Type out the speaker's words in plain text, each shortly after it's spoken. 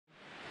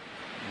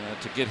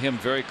to get him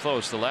very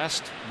close. The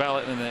last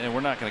ballot, and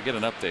we're not going to get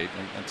an update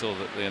until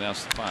they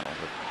announce the final.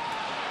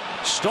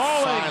 But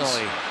Stallings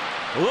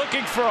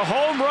looking for a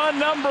home run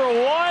number 1.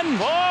 Oh,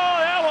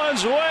 that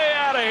one's way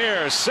out of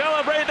here.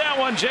 Celebrate that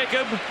one,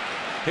 Jacob.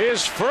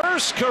 His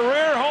first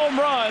career home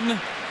run,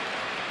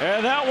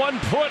 and that one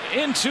put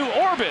into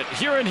orbit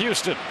here in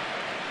Houston.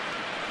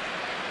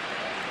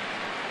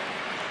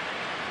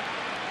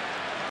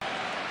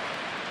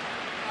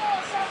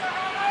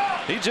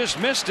 He just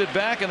missed it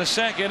back in the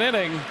second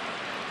inning,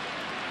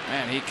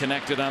 and he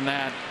connected on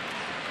that.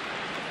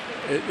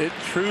 It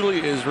truly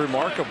is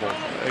remarkable.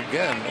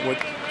 Again,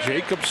 with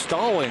Jacob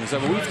Stallings, I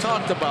mean, we've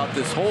talked about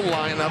this whole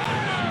lineup,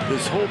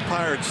 this whole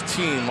Pirates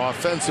team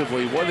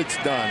offensively, what it's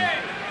done,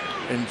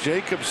 and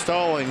Jacob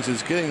Stallings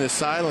is getting the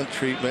silent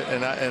treatment,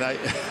 and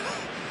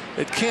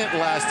it can't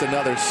last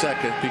another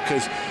second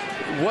because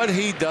what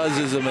he does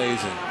is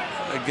amazing.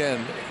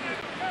 Again,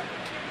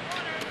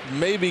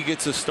 maybe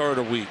gets a start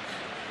a week.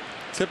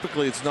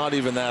 Typically, it's not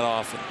even that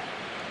often.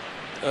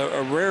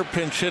 A rare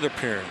pinch hit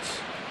appearance.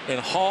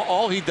 And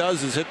all he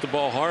does is hit the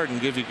ball hard and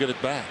give you good at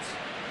bats.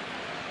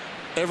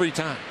 Every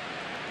time.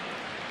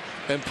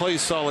 And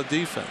plays solid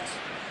defense.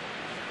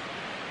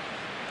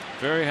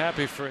 Very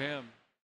happy for him.